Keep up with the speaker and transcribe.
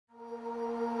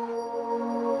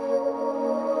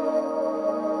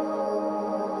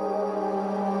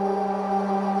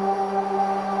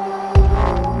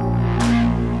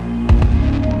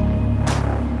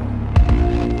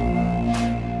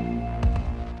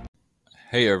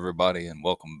Hey, everybody, and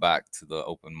welcome back to the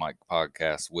Open Mic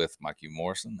Podcast with Mikey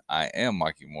Morrison. I am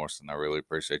Mikey Morrison. I really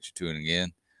appreciate you tuning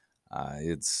in.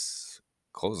 It's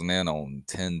closing in on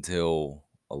 10 till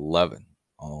 11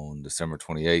 on December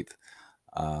 28th.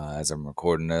 As I'm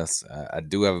recording this, I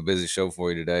do have a busy show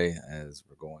for you today as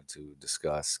we're going to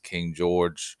discuss King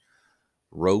George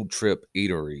Road Trip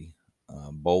Eatery,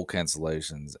 bowl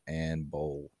cancellations, and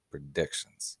bowl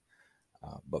predictions.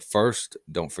 But first,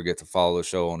 don't forget to follow the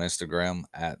show on Instagram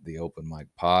at the Open Mic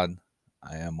Pod.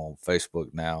 I am on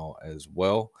Facebook now as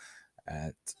well.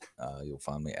 At You'll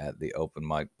find me at the Open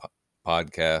Mic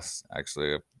Podcast.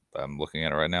 Actually, I'm looking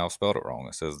at it right now. I spelled it wrong.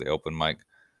 It says the Open Mic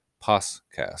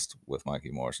Podcast with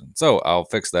Mikey Morrison. So I'll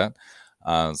fix that.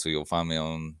 So you'll find me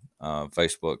on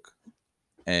Facebook,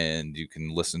 and you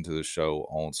can listen to the show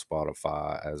on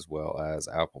Spotify as well as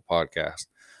Apple Podcast.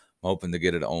 I'm hoping to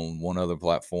get it on one other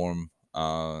platform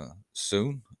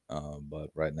soon, but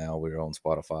right now we're on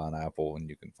Spotify and Apple, and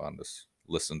you can find us,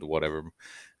 listen to whatever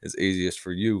is easiest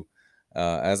for you.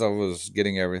 As I was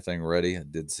getting everything ready, I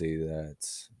did see that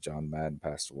John Madden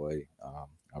passed away.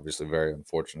 Obviously, very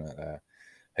unfortunate. I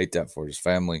hate that for his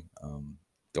family.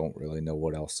 Don't really know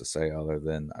what else to say other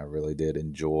than I really did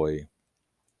enjoy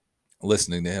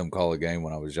listening to him call a game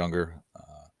when I was younger,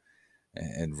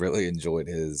 and really enjoyed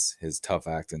his tough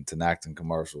acting, Tinactin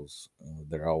commercials.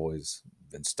 They're always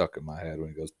been stuck in my head when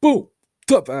he goes, "Boom,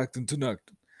 tough acting,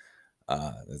 Tinactin."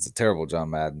 It's a terrible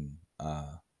John Madden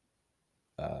uh,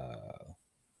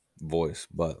 voice,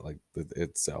 but like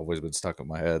it's always been stuck in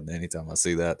my head. And anytime I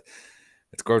see that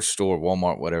at the grocery store,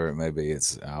 Walmart, whatever it may be,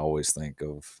 I always think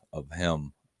of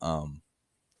him. Um,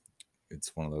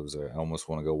 it's one of those I almost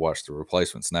want to go watch The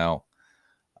Replacements now,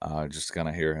 just to kind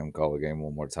of hear him call the game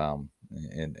one more time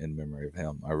in memory of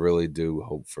him. I really do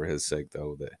hope for his sake,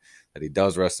 though, that he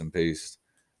does rest in peace,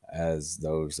 as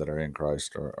those that are in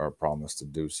Christ are promised to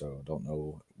do so. I don't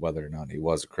know whether or not he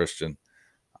was a Christian,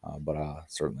 but I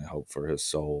certainly hope for his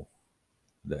soul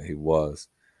that he was.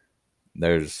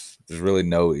 There's really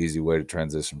no easy way to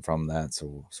transition from that,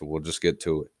 so we'll just get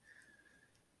to it.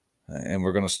 And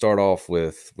we're going to start off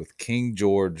with King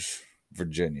George,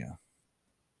 Virginia.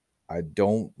 I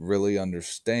don't really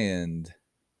understand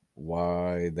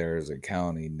why there's a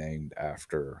county named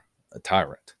after a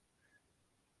tyrant.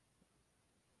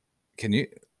 Can you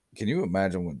can you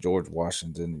imagine what George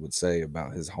Washington would say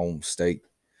about his home state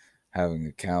having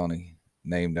a county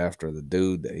named after the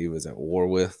dude that he was at war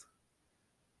with?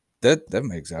 That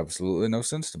makes absolutely no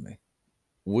sense to me.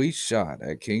 We shot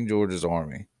at King George's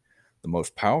army, the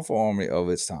most powerful army of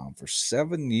its time, for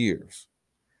 7 years,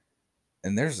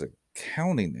 and there's a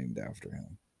county named after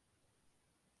him.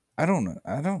 I don't know.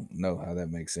 I don't know how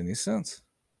that makes any sense.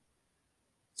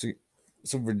 So,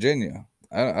 so Virginia,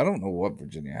 I don't know what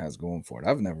Virginia has going for it.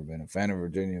 I've never been a fan of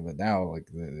Virginia, but now like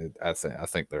I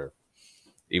think they're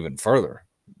even further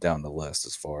down the list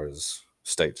as far as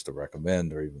states to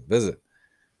recommend or even visit.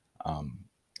 Um,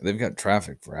 they've got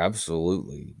traffic for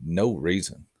absolutely no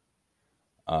reason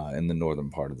in the northern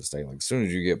part of the state. Like as soon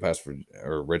as you get past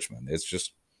Richmond, it's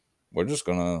just we're just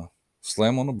gonna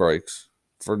slam on the brakes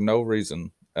for no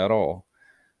reason at all,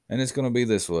 and it's gonna be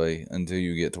this way until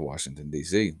you get to Washington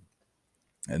D.C.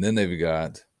 And then they've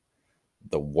got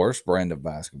the worst brand of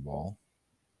basketball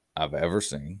I've ever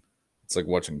seen. It's like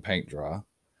watching paint dry.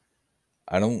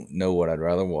 I don't know what I'd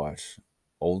rather watch.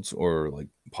 Or like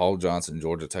Paul Johnson,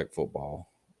 Georgia Tech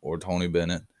football, or Tony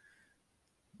Bennett,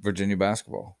 Virginia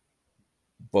basketball.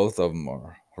 Both of them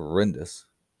are horrendous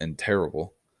and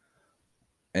terrible.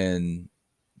 And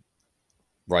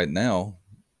right now,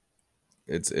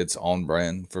 it's on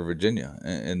brand for Virginia.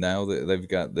 And now they've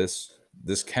got this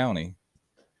county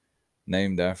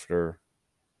named after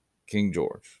King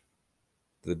George,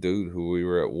 the dude who we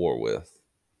were at war with.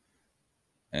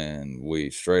 And we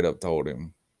straight up told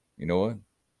him, you know what?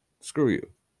 Screw you.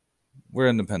 We're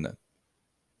independent.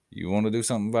 You want to do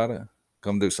something about it?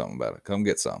 Come do something about it. Come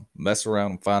get some. Mess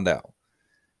around and find out.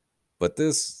 But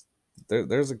there's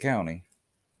a county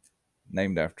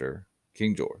named after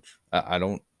King George. I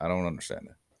don't understand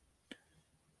it.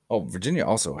 Oh, Virginia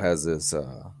also has this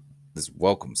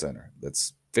welcome center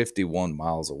that's 51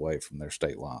 miles away from their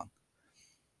state line.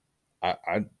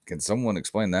 I can someone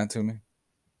explain that to me?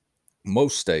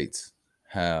 Most states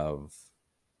have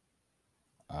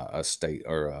a state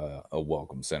or a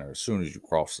welcome center as soon as you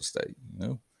cross the state.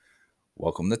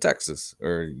 Welcome to Texas,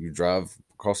 or you drive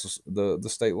across the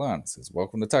state line. It says,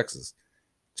 "Welcome to Texas.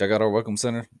 Check out our welcome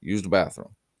center. Use the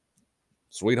bathroom."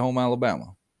 Sweet Home,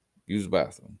 Alabama. Use the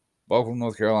bathroom. Welcome,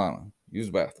 North Carolina. Use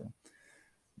the bathroom.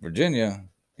 Virginia,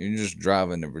 you just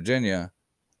drive into Virginia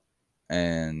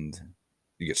and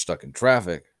you get stuck in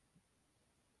traffic.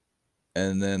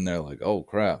 And then they're like, oh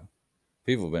crap,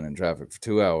 people have been in traffic for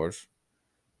 2 hours.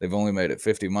 They've only made it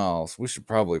 50 miles. We should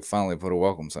probably finally put a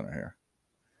welcome center here.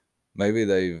 Maybe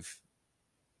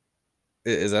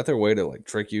is that their way to like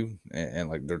trick you and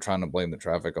like they're trying to blame the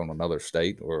traffic on another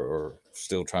state or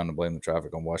still trying to blame the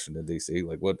traffic on Washington D.C.?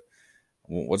 Like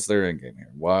what's their end game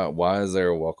here? Why is there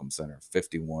a welcome center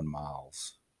 51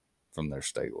 miles from their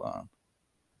state line?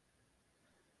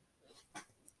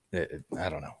 I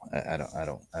don't know. I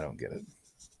don't get it.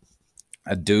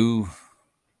 I do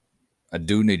I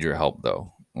do need your help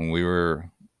though.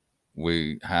 When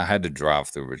I had to drive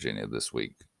through Virginia this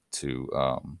week to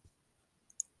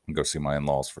go see my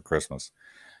in-laws for Christmas,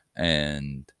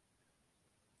 and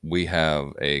we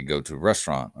have a go-to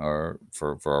restaurant or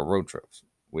for our road trips.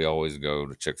 We always go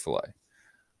to Chick-fil-A.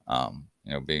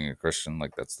 Being a Christian,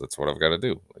 like that's what I've got to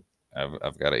do. Like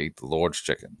I've got to eat the Lord's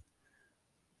chicken.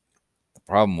 The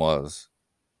problem was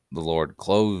the Lord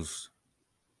closed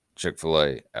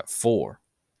Chick-fil-A at 4,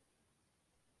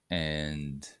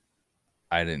 and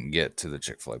I didn't get to the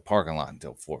Chick-fil-A parking lot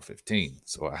until 4:15,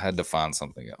 so I had to find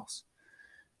something else.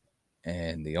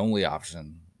 And the only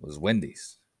option was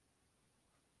Wendy's.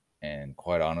 And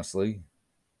quite honestly,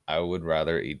 I would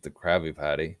rather eat the Krabby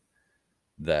Patty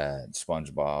that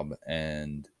SpongeBob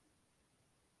and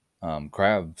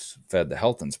Krabs fed the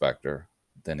health inspector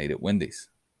than eat at Wendy's.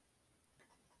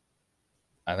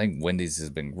 I think Wendy's has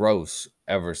been gross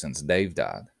ever since Dave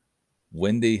died.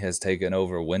 Wendy has taken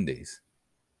over Wendy's,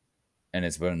 and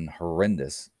it's been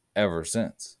horrendous ever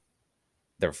since.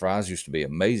 Their fries used to be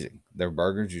amazing. Their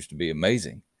burgers used to be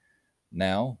amazing.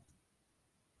 Now,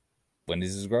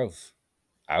 Wendy's is gross.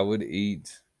 I would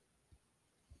eat.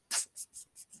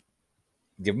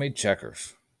 Give me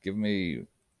Checkers. Give me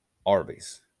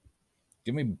Arby's.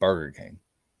 Give me Burger King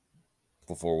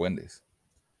before Wendy's.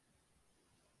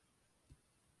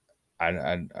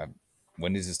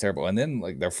 Wendy's is terrible. And then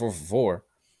like they're 4 for $4.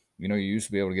 You used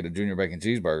to be able to get a junior bacon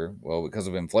cheeseburger. Well, because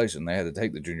of inflation, they had to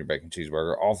take the junior bacon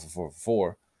cheeseburger off of 4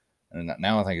 for $4, and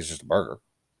now I think it's just a burger.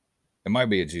 It might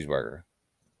be a cheeseburger,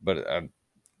 but I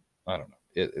don't know.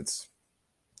 It's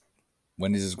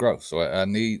Wendy's is gross. So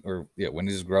Wendy's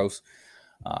is gross.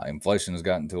 Inflation has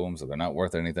gotten to them, so they're not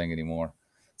worth anything anymore.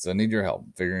 So I need your help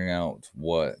figuring out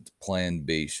what Plan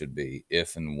B should be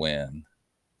if and when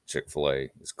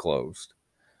Chick-fil-A is closed.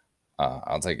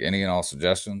 I'll take any and all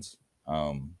suggestions.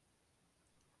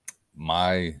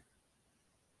 My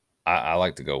I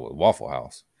like to go with Waffle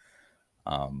House,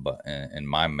 but in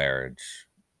my marriage,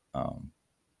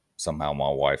 somehow my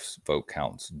wife's vote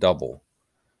counts double,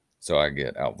 so I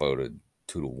get outvoted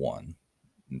 2-1.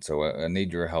 And so I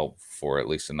need your help for at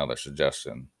least another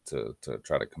suggestion to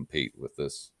try to compete with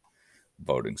this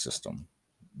voting system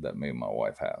that me and my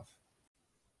wife have.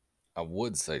 I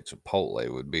would say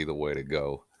Chipotle would be the way to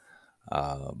go,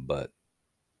 but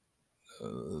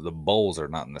the bowls are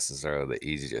not necessarily the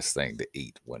easiest thing to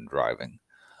eat when driving.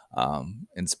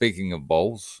 And speaking of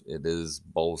bowls, it is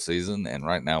bowl season, and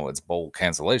right now it's bowl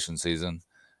cancellation season,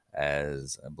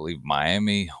 as I believe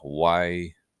Miami,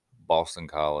 Hawaii, Boston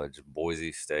College,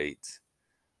 Boise State,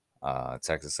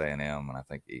 Texas A&M, and I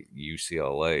think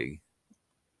UCLA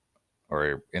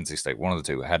or NC State, one of the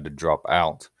two, had to drop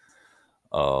out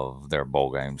of their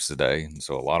bowl games today. And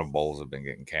so a lot of bowls have been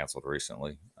getting canceled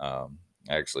recently.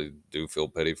 I actually do feel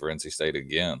pity for NC State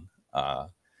again.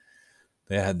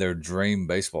 They had their dream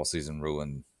baseball season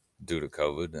ruined due to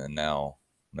COVID, and now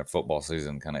their football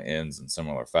season kind of ends in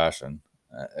similar fashion.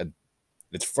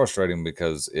 It's frustrating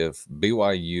because if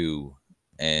BYU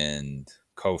and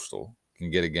Coastal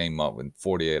can get a game up in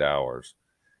 48 hours,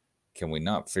 can we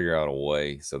not figure out a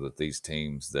way so that these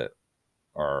teams that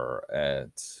are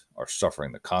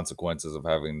suffering the consequences of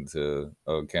having to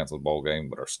cancel the bowl game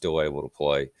but are still able to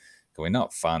play? Can we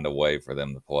not find a way for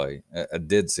them to play? I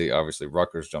did see, obviously,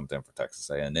 Rutgers jumped in for Texas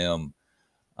A&M.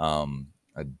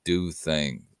 I do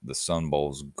think the Sun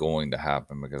Bowl is going to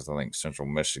happen because I think Central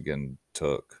Michigan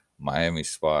took Miami's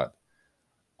spot.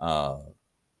 But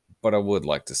I would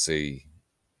like to see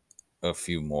a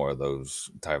few more of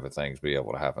those type of things be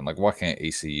able to happen. Like, why can't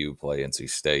ECU play NC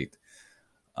State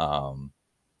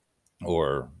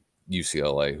or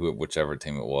UCLA, whichever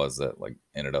team it was that like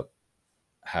ended up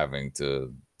having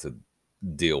to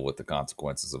deal with the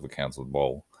consequences of a canceled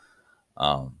bowl?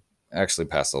 Actually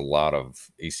passed a lot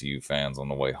of ECU fans on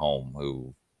the way home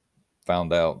who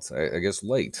found out, I guess,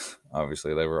 late.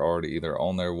 Obviously, they were already either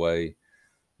on their way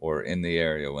or in the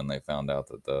area when they found out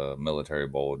that the Military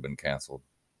Bowl had been canceled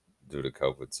due to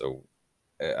COVID. So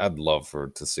I'd love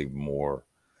to see more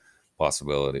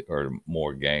possibility or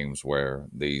more games where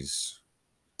these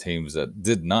teams that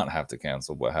did not have to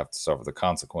cancel but have to suffer the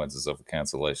consequences of a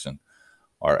cancellation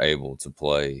are able to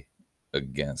play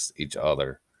against each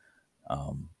other.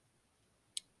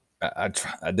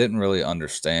 I didn't really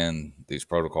understand these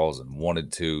protocols and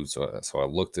wanted to, so I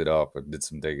looked it up and did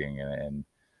some digging, and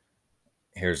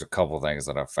here's a couple things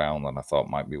that I found that I thought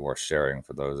might be worth sharing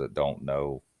for those that don't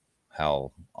know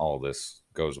how all this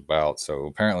goes about. So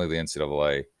apparently the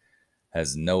NCAA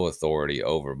has no authority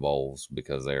over bowls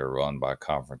because they are run by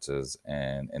conferences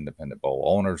and independent bowl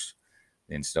owners.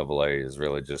 The NCAA is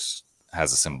really just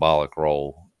has a symbolic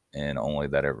role in only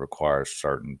that it requires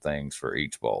certain things for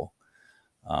each bowl.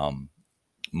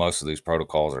 Most of these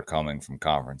protocols are coming from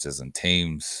conferences and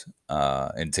teams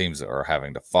that are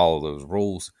having to follow those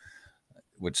rules,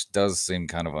 which does seem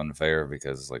kind of unfair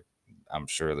because, like, I'm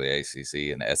sure the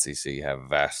ACC and the SEC have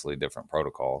vastly different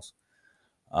protocols.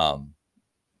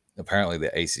 Apparently,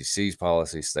 the ACC's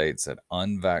policy states that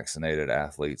unvaccinated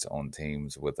athletes on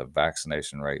teams with a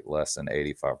vaccination rate less than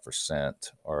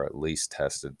 85% are at least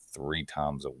tested 3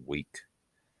 times a week.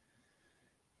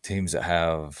 Teams that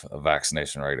have a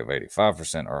vaccination rate of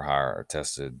 85% or higher are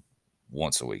tested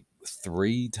once a week.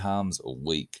 3 times a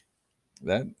week.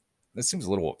 That seems a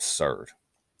little absurd.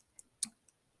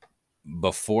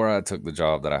 Before I took the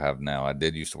job that I have now, I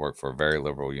did used to work for a very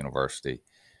liberal university,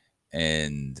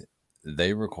 and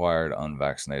they required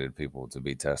unvaccinated people to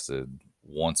be tested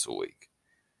once a week.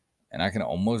 And I can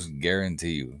almost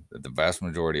guarantee you that the vast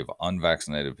majority of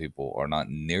unvaccinated people are not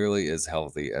nearly as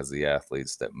healthy as the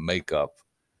athletes that make up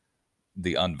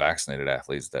the unvaccinated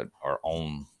athletes that are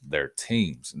on their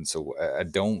teams. And so I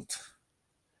don't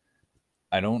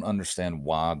understand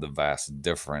why the vast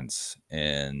difference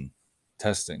in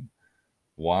testing.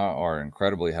 Why are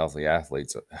incredibly healthy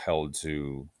athletes held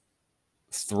to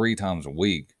 3 times a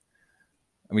week?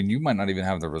 I mean, you might not even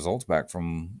have the results back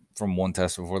from one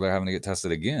test before they're having to get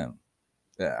tested again.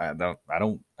 I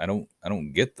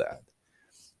don't get that.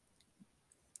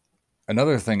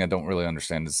 Another thing I don't really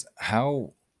understand is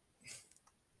how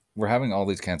we're having all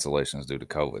these cancellations due to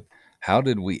COVID. How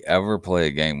did we ever play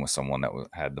a game with someone that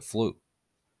had the flu?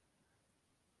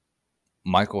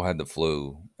 Michael had the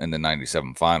flu in the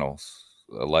 97 finals,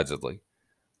 allegedly.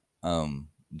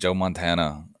 Joe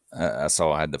Montana, I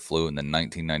saw had the flu in the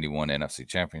 1991 NFC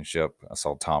Championship. I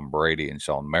saw Tom Brady and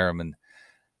Sean Merriman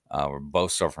were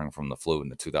both suffering from the flu in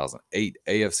the 2008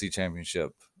 AFC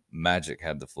Championship. Magic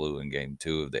had the flu in Game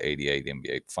 2 of the 88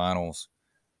 NBA Finals.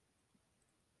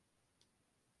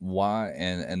 Why?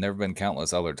 And there have been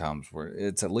countless other times where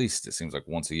it's at least, it seems like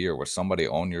once a year, where somebody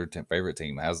on your favorite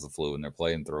team has the flu and they're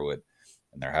playing through it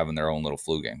and they're having their own little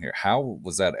flu game here. How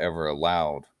was that ever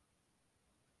allowed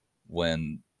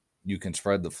when you can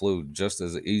spread the flu just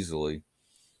as easily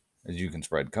as you can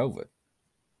spread COVID?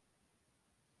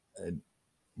 It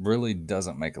really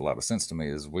doesn't make a lot of sense to me.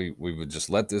 Is we would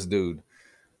just let this dude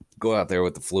go out there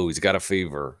with the flu. He's got a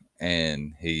fever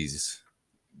and he's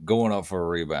going up for a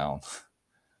rebound.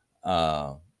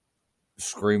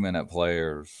 Screaming at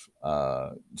players,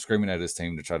 screaming at his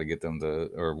team to try to get them to,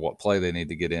 or what play they need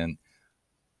to get in.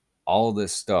 All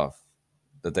this stuff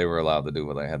that they were allowed to do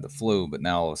when they had the flu, but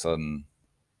now all of a sudden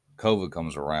COVID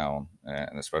comes around,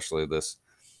 and especially this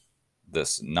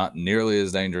not nearly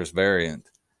as dangerous variant,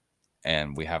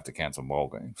 and we have to cancel ball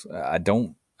games. I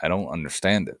don't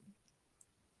understand it.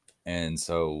 And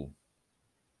so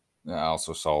I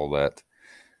also saw that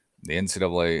the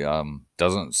NCAA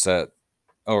doesn't set,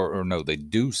 or no, they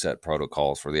do set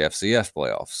protocols for the FCS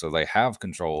playoffs. So they have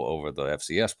control over the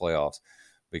FCS playoffs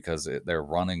because they're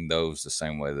running those the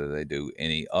same way that they do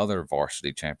any other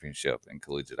varsity championship in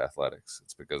collegiate athletics.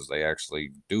 It's because they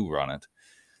actually do run it.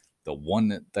 The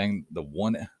one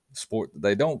sport that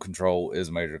they don't control is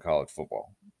major college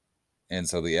football. And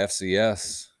so the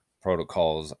FCS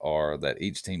protocols are that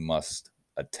each team must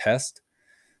attest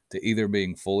to either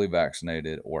being fully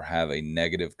vaccinated or have a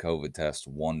negative COVID test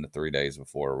 1 to 3 days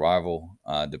before arrival,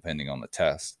 depending on the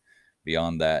test.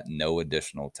 Beyond that, no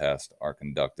additional tests are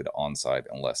conducted on site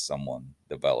unless someone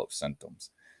develops symptoms.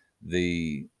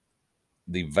 The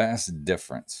vast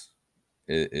difference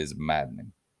is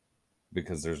maddening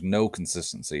because there's no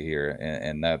consistency here,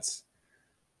 and that's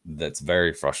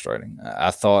very frustrating.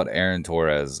 I thought Aaron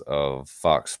Torres of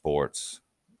Fox Sports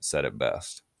said it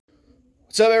best.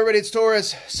 What's up, everybody? It's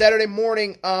Torres. Saturday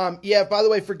morning. Yeah, by the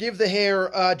way, forgive the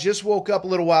hair. Just woke up a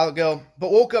little while ago,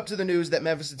 but woke up to the news that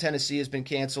Memphis and Tennessee has been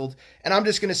canceled. And I'm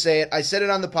just going to say it. I said it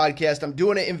on the podcast. I'm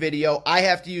doing it in video. I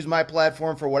have to use my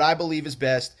platform for what I believe is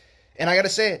best. And I got to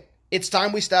say it. It's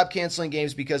time we stop canceling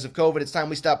games because of COVID. It's time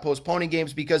we stop postponing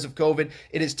games because of COVID.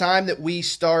 It is time that we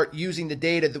start using the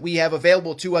data that we have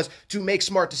available to us to make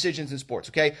smart decisions in sports,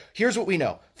 okay? Here's what we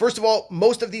know. First of all,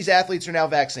 most of these athletes are now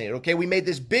vaccinated, okay? We made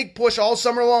this big push all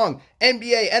summer long.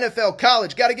 NBA, NFL,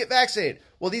 college, got to get vaccinated.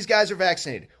 Well, these guys are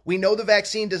vaccinated. We know the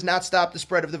vaccine does not stop the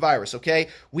spread of the virus, okay?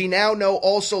 We now know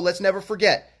also, let's never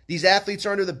forget, these athletes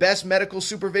are under the best medical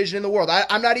supervision in the world.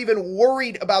 I'm not even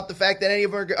worried about the fact that any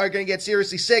of them are going to get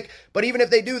seriously sick, but even if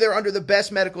they do, they're under the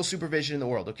best medical supervision in the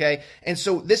world, okay? And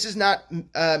so this is not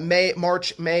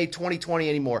March, May 2020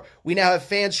 anymore. We now have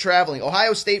fans traveling.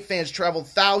 Ohio State fans traveled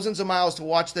thousands of miles to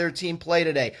watch their team play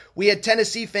today. We had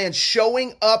Tennessee fans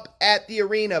showing up at the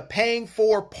arena, paying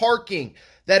for parking,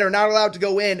 that are not allowed to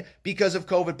go in because of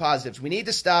COVID positives. We need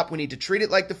to stop. We need to treat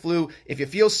it like the flu. If you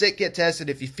feel sick, get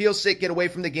tested. If you feel sick, get away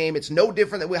from the game. It's no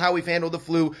different than how we've handled the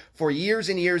flu for years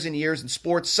and years and years in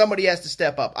sports. Somebody has to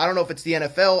step up. I don't know if it's the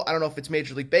NFL. I don't know if it's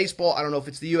Major League Baseball. I don't know if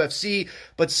it's the UFC,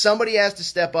 but somebody has to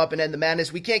step up and end the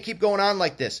madness. We can't keep going on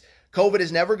like this. COVID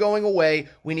is never going away.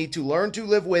 We need to learn to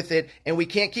live with it, and we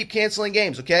can't keep canceling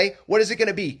games, okay? What is it going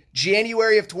to be?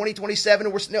 January of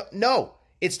 2027? No.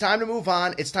 It's time to move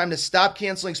on. It's time to stop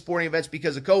canceling sporting events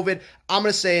because of COVID. I'm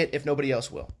going to say it if nobody else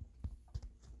will.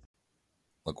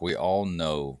 Look, we all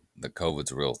know that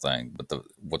COVID's a real thing, but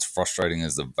what's frustrating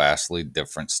is the vastly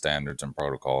different standards and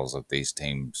protocols that these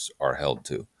teams are held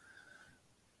to.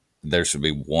 There should be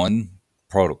one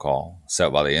protocol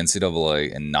set by the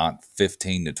NCAA and not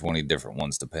 15 to 20 different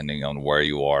ones depending on where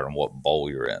you are and what bowl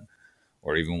you're in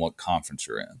or even what conference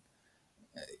you're in.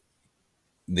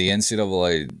 The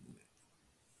NCAA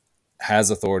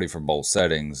has authority for bowl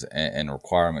settings and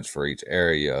requirements for each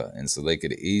area, and so they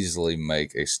could easily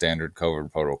make a standard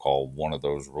COVID protocol one of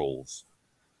those rules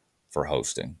for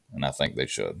hosting, and I think they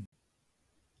should.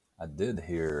 I did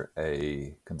hear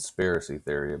a conspiracy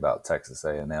theory about Texas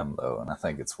A&M, though, and I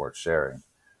think it's worth sharing.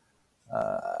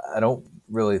 I don't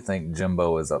really think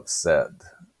Jimbo is upset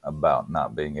about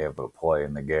not being able to play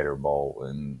in the Gator Bowl,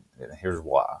 and here's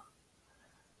why.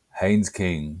 Haynes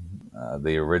King,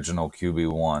 the original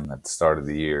QB1 at the start of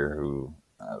the year, who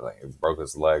broke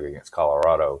his leg against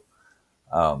Colorado,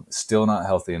 still not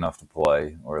healthy enough to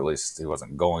play, or at least he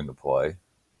wasn't going to play.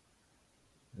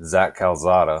 Zach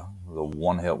Calzada, the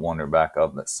one-hit wonder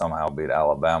backup that somehow beat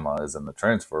Alabama, is in the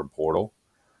transfer portal.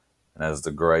 And as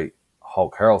the great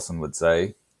Hulk Harrelson would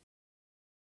say,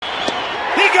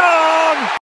 "He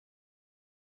gone!"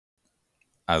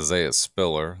 Isaiah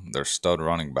Spiller, their stud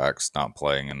running back's not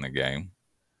playing in the game.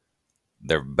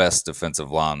 Their best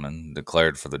defensive lineman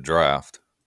declared for the draft.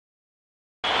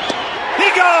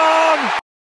 He gone!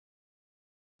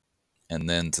 And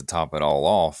then to top it all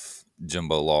off,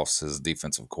 Jimbo lost his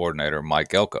defensive coordinator,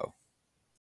 Mike Elko.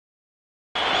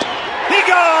 He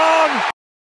gone!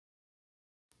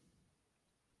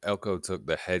 Elko took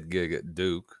the head gig at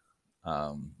Duke.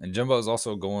 And Jimbo is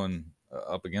also going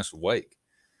up against Wake.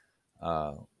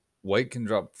 Wake can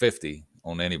drop 50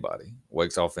 on anybody.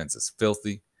 Wake's offense is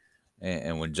filthy.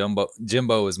 And when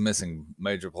Jimbo is missing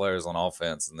major players on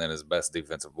offense and then his best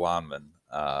defensive lineman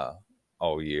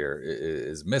all year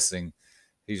is missing,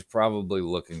 he's probably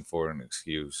looking for an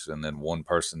excuse. And then one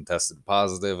person tested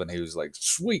positive and he was like,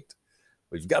 sweet,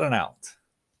 we've got an out.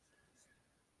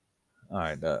 All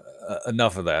right,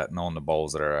 enough of that and on the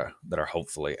bowls that are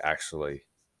hopefully actually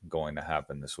going to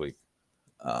happen this week.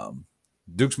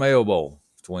 Duke's Mayo Bowl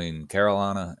between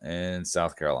Carolina and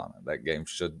South Carolina. That game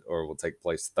will take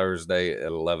place Thursday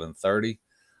at 11:30.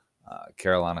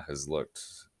 Carolina has looked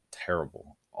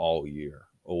terrible all year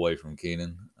away from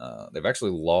Keenan. They've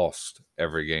actually lost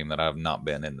every game that I've not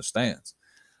been in the stands.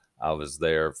 I was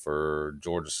there for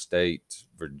Georgia State,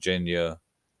 Virginia,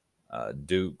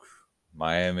 Duke,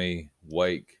 Miami,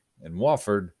 Wake, and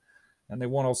Wofford, and they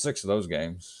won all 6 of those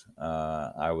games.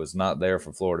 I was not there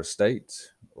for Florida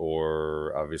State,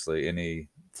 or obviously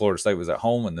Florida State was at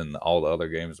home, and then all the other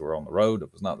games were on the road. I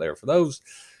was not there for those,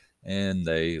 and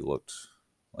they looked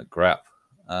like crap.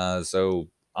 So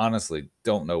honestly,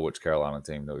 don't know which Carolina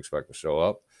team to expect to show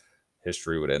up.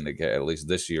 History would indicate, at least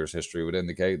this year's history would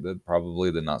indicate, that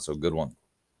probably the not so good one.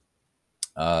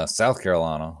 South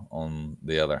Carolina, on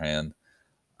the other hand,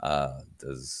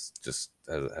 has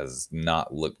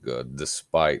not looked good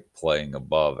despite playing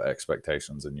above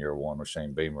expectations in year one with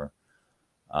Shane Beamer.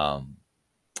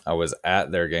 I was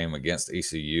at their game against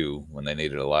ECU when they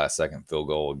needed a last-second field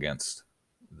goal against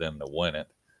them to win it,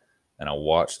 and I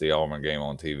watched the Auburn game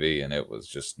on TV, and it was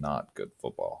just not good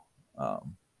football.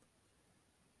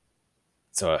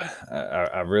 So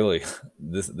I really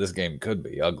this game could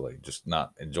be ugly, just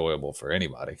not enjoyable for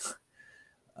anybody.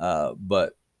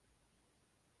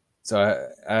 So So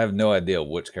I have no idea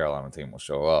which Carolina team will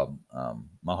show up.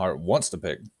 My heart wants to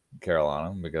pick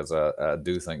Carolina because I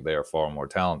do think they are far more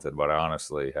talented, but I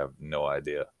honestly have no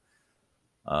idea.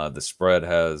 The spread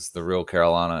has the real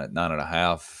Carolina at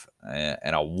 9.5,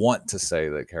 and I want to say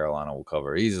that Carolina will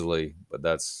cover easily, but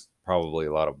that's probably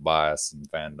a lot of bias and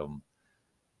fandom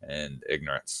and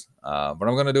ignorance. But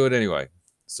I'm going to do it anyway.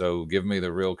 So give me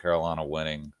the real Carolina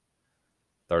winning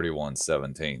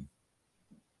 31-17.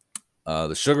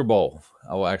 The Sugar Bowl.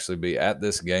 I will actually be at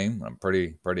this game. I'm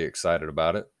pretty excited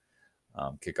about it.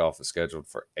 Kickoff is scheduled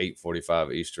for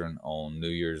 8:45 Eastern on New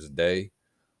Year's Day.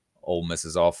 Ole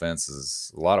Miss's offense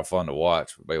is a lot of fun to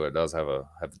watch. But Baylor does have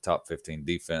the top 15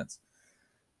 defense.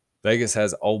 Vegas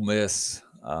has Ole Miss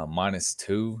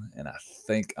 -2, and I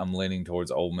think I'm leaning towards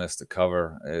Ole Miss to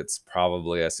cover. It's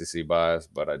probably SEC bias,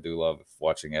 but I do love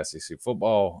watching SEC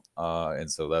football, and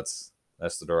so that's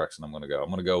the direction I'm going to go. I'm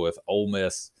going to go with Ole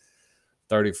Miss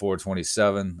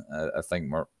 34-27. I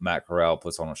think Matt Corral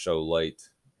puts on a show late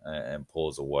and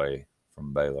pulls away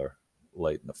from Baylor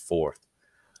late in the fourth.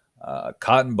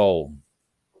 Cotton Bowl.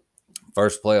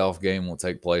 First playoff game will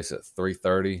take place at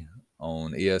 3:30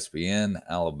 on ESPN.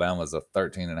 Alabama's a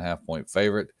 13.5-point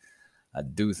favorite. I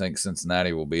do think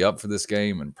Cincinnati will be up for this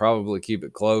game and probably keep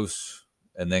it close,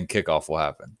 and then kickoff will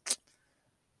happen.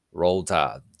 Roll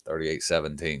Tide,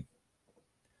 38-17.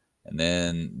 And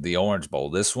then the Orange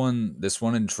Bowl. This one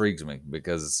intrigues me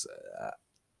because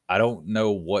I don't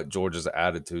know what Georgia's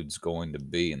attitude is going to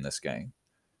be in this game.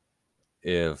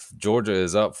 If Georgia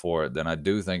is up for it, then I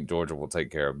do think Georgia will take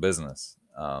care of business.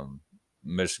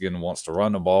 Michigan wants to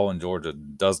run the ball, and Georgia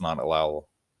does not allow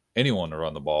anyone to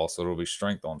run the ball, so it'll be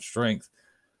strength on strength.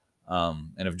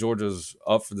 And if Georgia's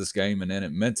up for this game and in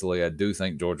it mentally, I do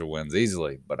think Georgia wins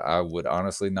easily. But I would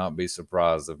honestly not be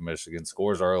surprised if Michigan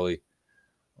scores early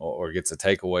or gets a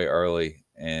takeaway early,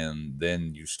 and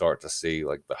then you start to see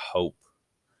like the hope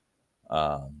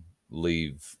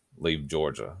leave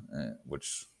Georgia,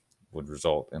 which could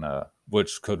result in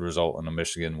a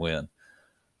Michigan win.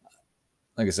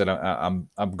 Like I said,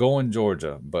 I'm going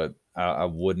Georgia, but I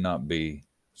would not be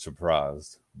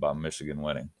surprised by Michigan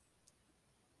winning.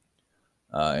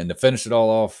 And to finish it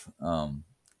all off,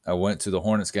 I went to the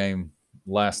Hornets game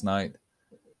last night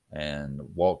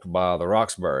and walked by the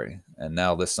Roxbury, and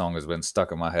now this song has been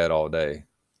stuck in my head all day,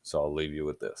 so I'll leave you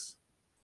with this.